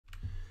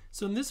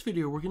So in this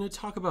video, we're going to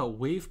talk about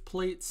wave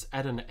plates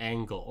at an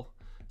angle.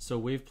 So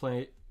wave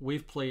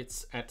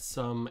plates at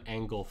some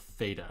angle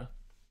theta.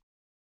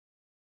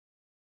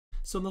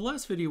 So in the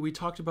last video, we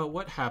talked about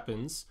what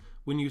happens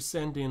when you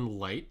send in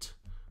light,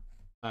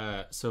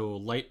 so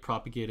light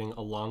propagating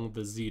along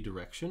the z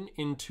direction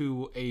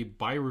into a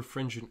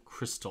birefringent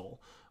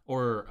crystal,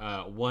 or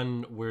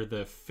one where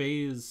the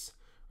phase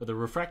or the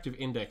refractive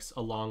index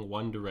along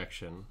one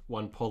direction,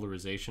 one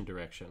polarization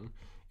direction,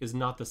 is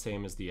not the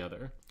same as the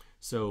other.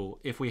 So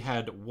if we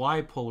had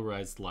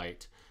Y-polarized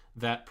light,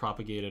 that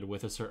propagated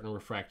with a certain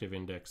refractive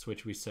index,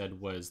 which we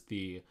said was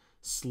the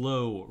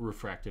slow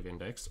refractive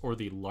index, or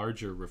the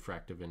larger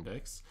refractive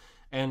index.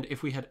 And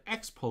if we had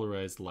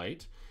X-polarized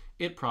light,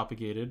 it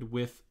propagated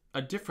with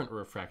a different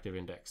refractive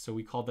index. So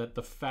we call that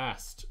the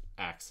fast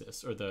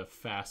axis, or the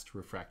fast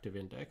refractive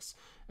index.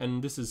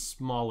 And this is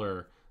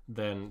smaller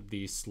than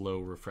the slow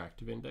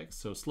refractive index.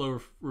 So slow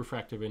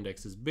refractive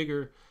index is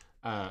bigger,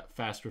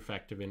 fast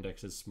refractive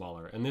index is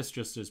smaller. And this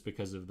just is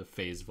because of the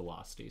phase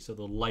velocity. So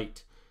the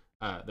light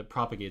that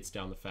propagates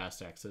down the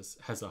fast axis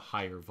has a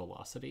higher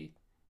velocity.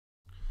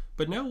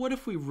 But now what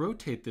if we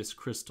rotate this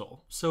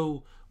crystal?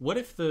 So what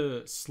if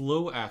the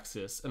slow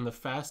axis and the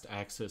fast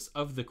axis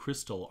of the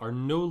crystal are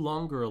no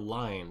longer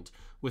aligned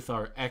with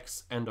our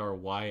X and our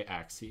Y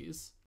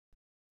axes?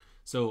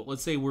 So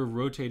let's say we're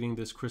rotating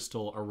this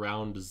crystal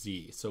around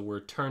Z, so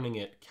we're turning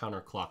it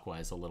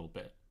counterclockwise a little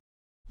bit.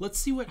 Let's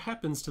see what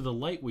happens to the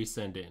light we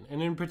send in.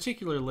 And in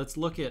particular, let's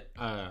look at,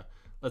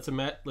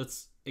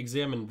 let's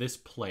examine this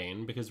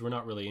plane, because we're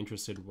not really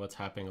interested in what's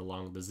happening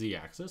along the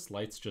z-axis.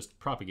 Light's just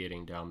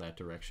propagating down that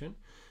direction.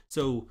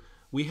 So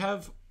we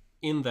have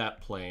in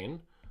that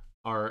plane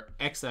our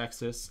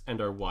x-axis and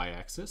our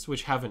y-axis,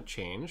 which haven't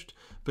changed.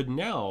 But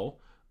now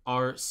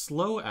our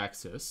slow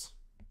axis,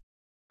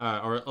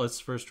 or let's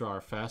first draw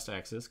our fast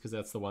axis, because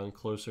that's the one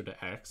closer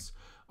to x.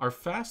 Our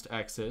fast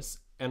axis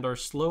and our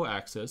slow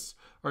axis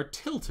are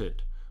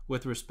tilted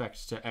with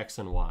respect to x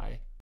and y.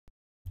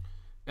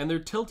 And they're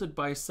tilted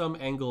by some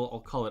angle, I'll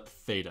call it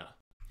theta.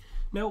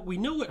 Now, we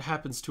know what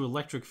happens to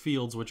electric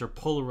fields which are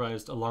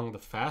polarized along the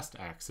fast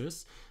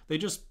axis. They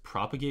just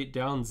propagate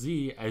down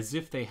z as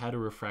if they had a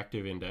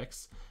refractive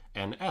index,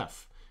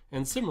 nf.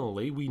 And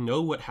similarly, we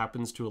know what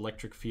happens to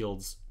electric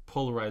fields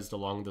polarized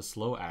along the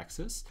slow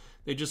axis.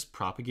 They just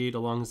propagate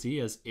along z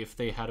as if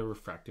they had a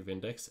refractive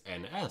index,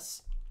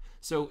 ns.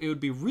 So it would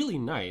be really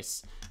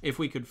nice if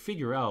we could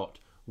figure out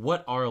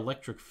what our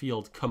electric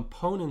field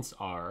components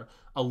are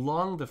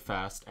along the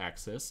fast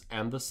axis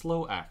and the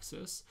slow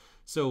axis.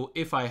 So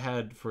if I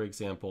had, for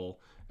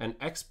example, an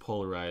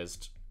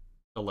X-polarized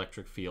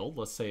electric field,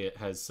 let's say it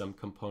has some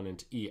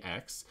component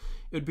EX,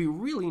 it would be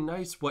really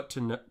nice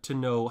to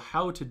know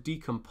how to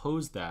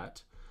decompose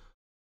that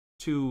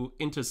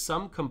into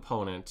some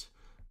component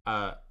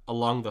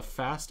along the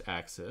fast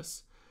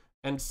axis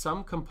and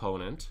some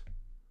component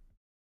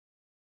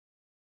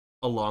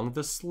along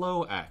the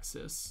slow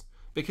axis.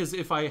 Because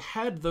if I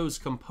had those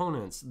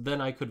components, then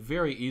I could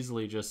very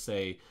easily just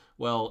say,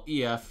 well,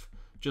 EF,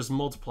 just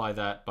multiply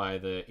that by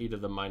the e to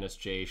the minus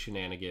j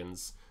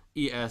shenanigans.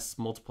 ES,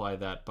 multiply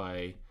that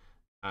by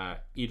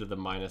e to the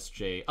minus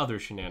j other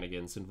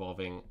shenanigans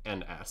involving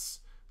NS.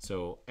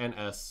 So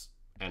NS,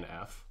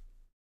 NF.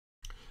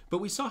 But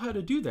we saw how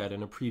to do that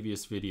in a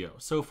previous video.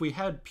 So if we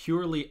had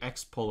purely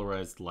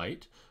X-polarized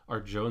light,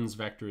 our Jones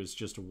vector is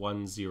just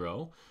 1,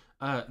 0,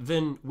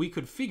 then we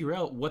could figure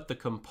out what the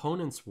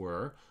components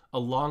were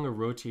along a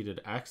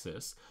rotated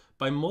axis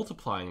by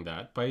multiplying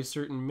that by a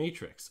certain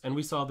matrix. And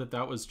we saw that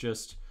that was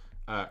just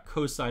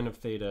cosine of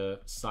theta,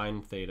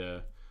 sine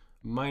theta,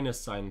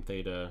 minus sine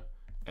theta,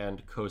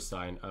 and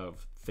cosine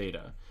of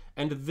theta.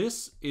 And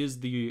this is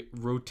the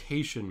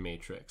rotation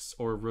matrix,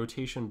 or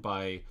rotation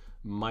by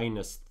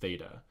minus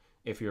theta,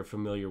 if you're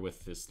familiar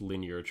with this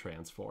linear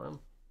transform.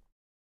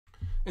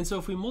 And so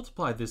if we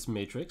multiply this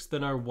matrix,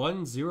 then our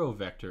 1, 0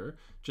 vector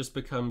just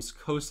becomes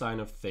cosine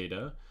of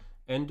theta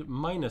and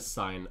minus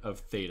sine of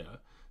theta.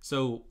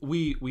 So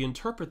we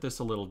interpret this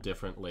a little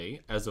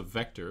differently as a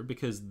vector,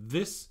 because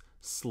this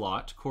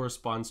slot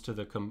corresponds to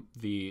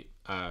the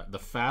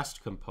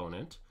fast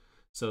component,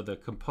 so the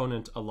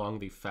component along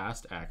the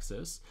fast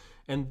axis,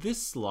 and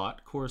this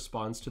slot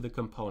corresponds to the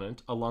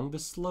component along the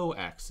slow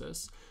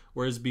axis,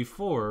 whereas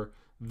before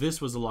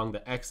this was along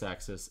the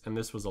x-axis and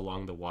this was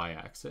along the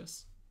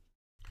y-axis.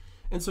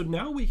 And so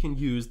now we can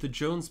use the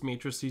Jones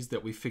matrices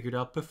that we figured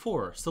out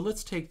before. So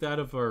let's take that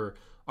of our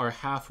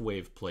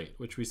half-wave plate,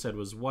 which we said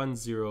was 1,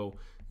 0,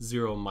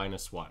 0,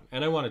 minus 1.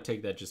 And I want to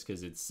take that just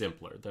because it's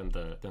simpler than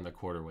the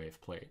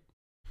quarter-wave plate.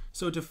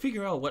 So to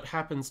figure out what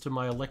happens to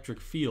my electric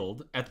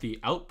field at the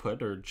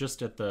output, or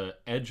just at the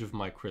edge of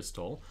my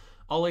crystal,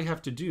 all I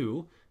have to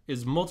do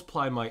is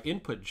multiply my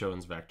input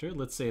Jones vector,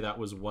 let's say that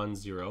was 1,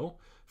 0,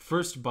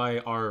 first by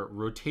our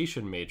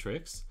rotation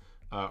matrix,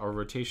 or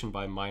rotation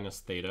by minus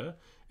theta,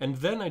 and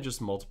then I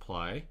just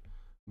multiply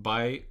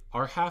by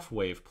our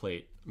half-wave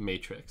plate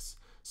matrix.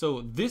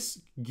 So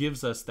this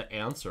gives us the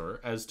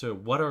answer as to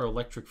what our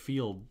electric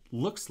field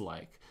looks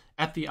like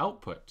at the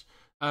output.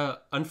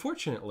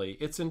 Unfortunately,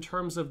 it's in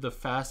terms of the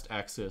fast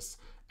axis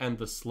and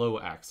the slow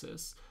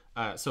axis.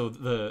 So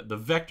the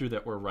vector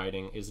that we're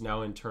writing is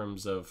now in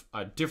terms of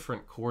a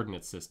different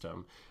coordinate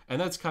system,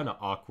 and that's kind of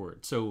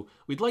awkward. So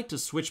we'd like to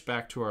switch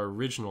back to our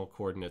original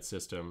coordinate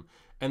system,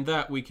 and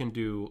that we can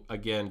do,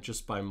 again,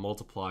 just by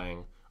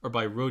multiplying or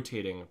by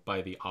rotating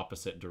by the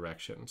opposite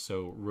direction.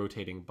 So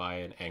rotating by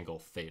an angle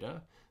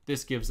theta.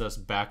 This gives us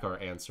back our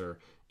answer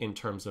in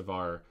terms of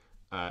our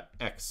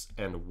x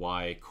and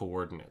y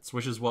coordinates,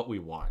 which is what we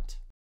want.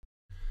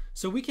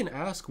 So we can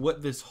ask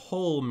what this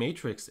whole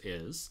matrix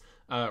is,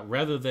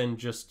 rather than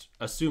just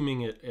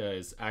assuming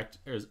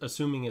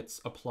assuming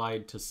it's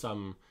applied to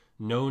some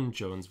known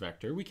Jones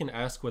vector. We can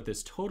ask what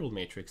this total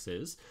matrix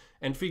is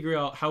and figure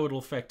out how it'll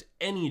affect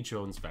any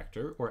Jones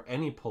vector or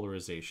any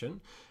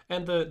polarization.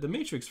 And the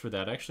matrix for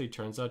that actually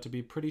turns out to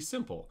be pretty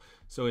simple.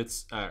 So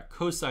it's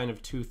cosine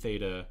of 2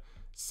 theta,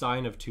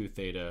 sine of 2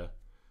 theta,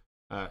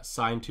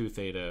 sine 2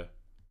 theta,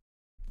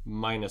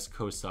 minus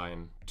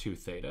cosine 2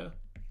 theta.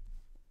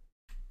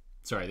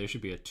 Sorry, there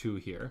should be a 2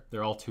 here.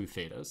 They're all 2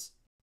 thetas.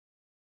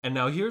 And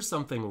now here's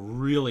something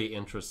really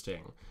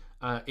interesting.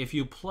 If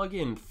you plug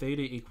in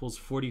theta equals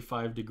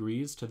 45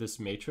 degrees to this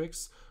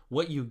matrix,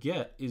 what you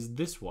get is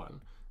this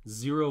one,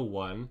 0,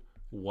 1,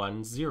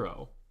 1,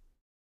 0.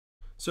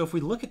 So if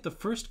we look at the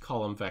first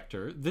column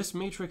vector, this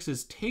matrix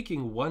is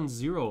taking 1,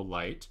 0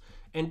 light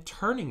and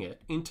turning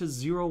it into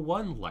 0,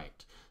 1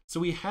 light.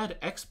 So we had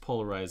x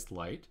polarized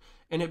light,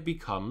 and it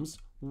becomes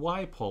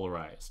y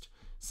polarized.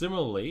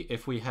 Similarly,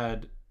 if we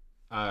had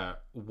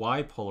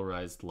y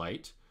polarized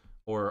light,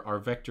 or our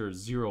vector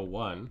 0,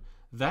 1,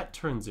 that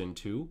turns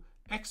into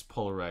x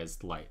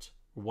polarized light,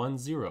 1,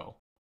 0.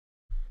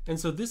 And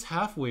so this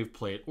half-wave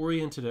plate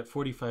oriented at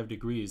 45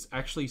 degrees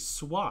actually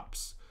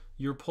swaps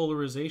your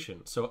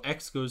polarization. So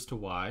x goes to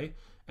y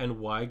and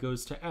y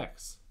goes to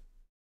x.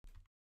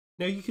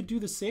 Now you could do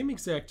the same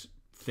exact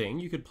thing.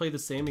 You could play the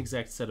same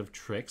exact set of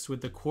tricks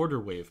with the quarter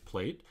wave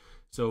plate.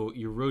 So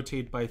you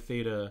rotate by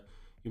theta,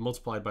 you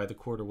multiply by the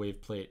quarter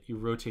wave plate, you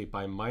rotate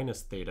by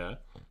minus theta,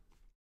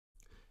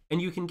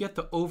 and you can get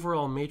the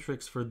overall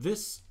matrix for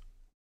this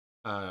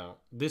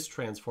this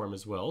transform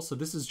as well. So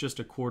this is just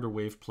a quarter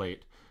wave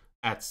plate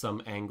at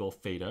some angle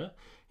theta.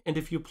 And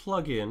if you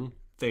plug in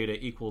theta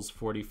equals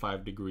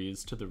 45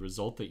 degrees to the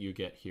result that you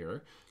get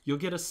here, you'll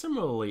get a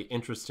similarly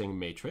interesting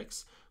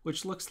matrix,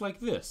 which looks like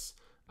this.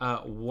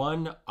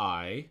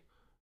 1i,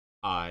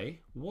 I,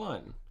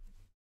 1.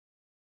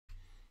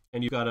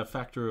 And you've got a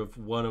factor of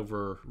 1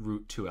 over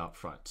root 2 out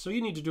front. So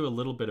you need to do a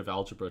little bit of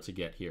algebra to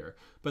get here,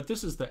 but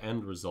this is the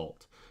end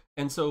result.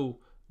 And so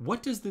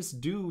what does this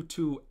do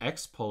to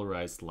x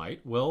polarized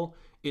light? Well,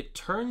 it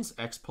turns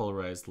x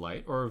polarized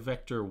light, or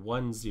vector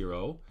 1,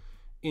 0,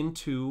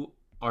 into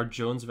our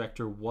Jones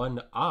vector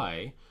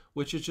 1i,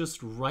 which is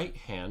just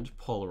right-hand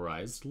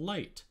polarized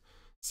light.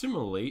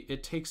 Similarly,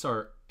 it takes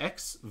our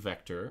x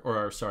vector,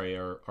 or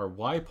our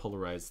y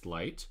polarized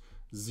light,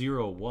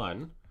 0,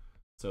 1,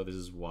 so this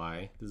is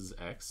y, this is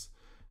x,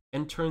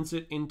 and turns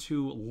it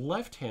into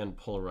left-hand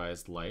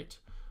polarized light,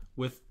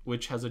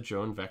 which has a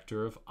Jones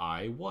vector of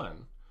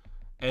I1.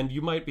 And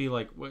you might be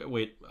like,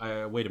 wait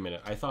a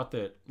minute, I thought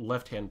that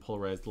left-hand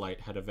polarized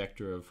light had a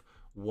vector of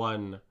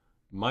 1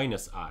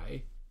 minus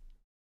I.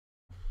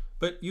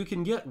 But you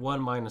can get 1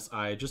 minus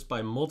I just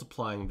by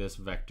multiplying this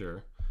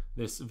vector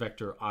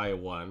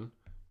I1,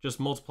 just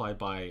multiplied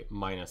by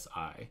minus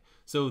I.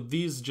 So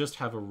these just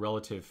have a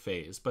relative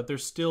phase, but they're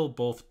still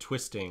both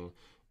twisting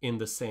in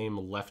the same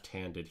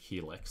left-handed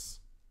helix.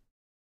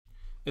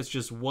 It's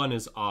just one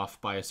is off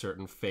by a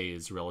certain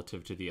phase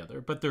relative to the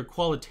other, but they're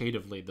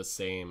qualitatively the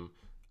same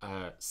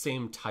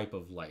type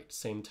of light,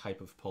 same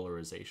type of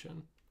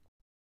polarization.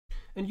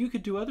 And you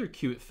could do other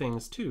cute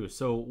things too.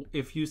 So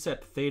if you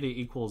set theta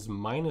equals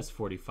minus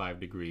 45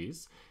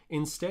 degrees,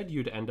 instead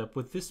you'd end up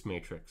with this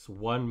matrix,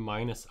 1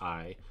 minus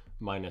I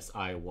minus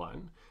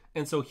I1.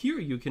 And so here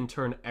you can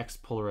turn x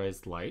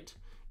polarized light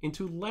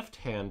into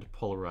left-hand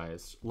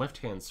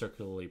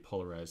circularly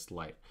polarized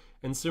light,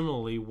 and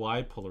similarly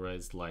y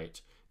polarized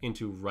light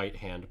into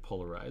right-hand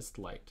polarized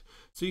light.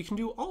 So you can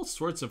do all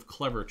sorts of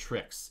clever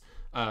tricks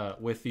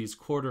with these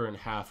quarter and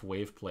half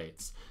wave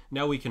plates.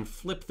 Now we can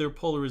flip their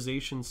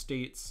polarization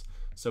states,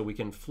 so we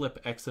can flip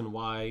x and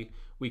y.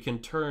 We can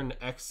turn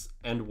x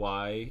and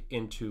y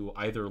into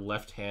either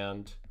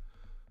left-hand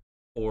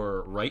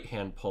or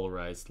right-hand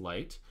polarized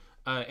light.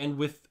 And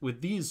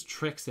with these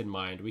tricks in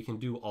mind, we can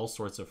do all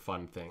sorts of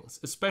fun things,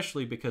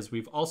 especially because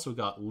we've also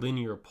got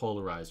linear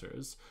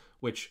polarizers,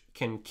 which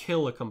can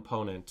kill a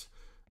component.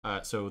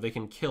 So they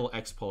can kill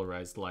x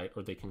polarized light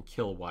or they can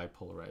kill y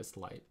polarized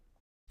light.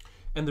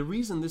 And the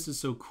reason this is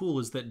so cool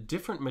is that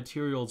different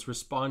materials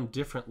respond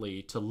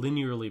differently to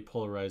linearly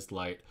polarized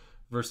light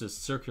versus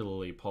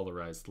circularly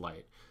polarized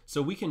light.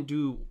 So we can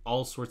do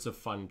all sorts of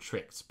fun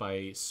tricks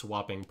by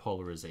swapping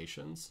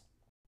polarizations.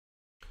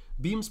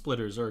 Beam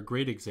splitters are a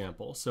great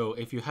example. So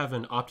if you have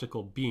an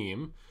optical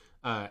beam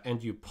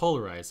and you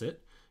polarize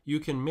it,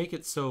 you can make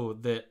it so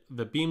that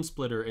the beam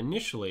splitter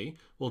initially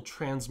will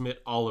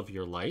transmit all of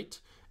your light,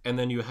 and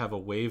then you have a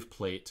wave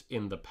plate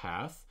in the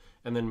path,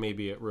 and then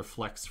maybe it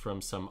reflects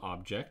from some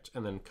object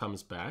and then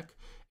comes back,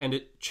 and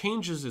it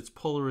changes its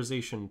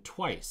polarization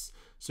twice.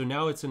 So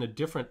now it's in a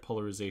different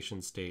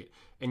polarization state,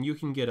 and you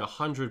can get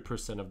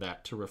 100% of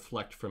that to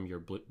reflect from your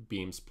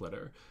beam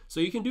splitter. So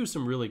you can do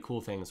some really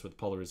cool things with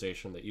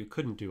polarization that you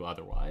couldn't do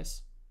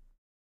otherwise.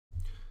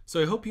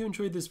 So I hope you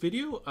enjoyed this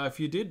video. If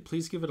you did,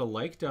 please give it a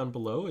like down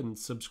below and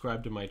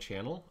subscribe to my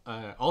channel.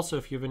 Also,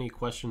 if you have any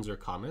questions or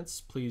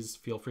comments, please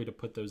feel free to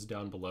put those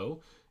down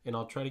below, and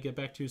I'll try to get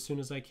back to you as soon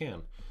as I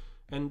can.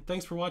 And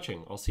thanks for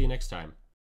watching. I'll see you next time.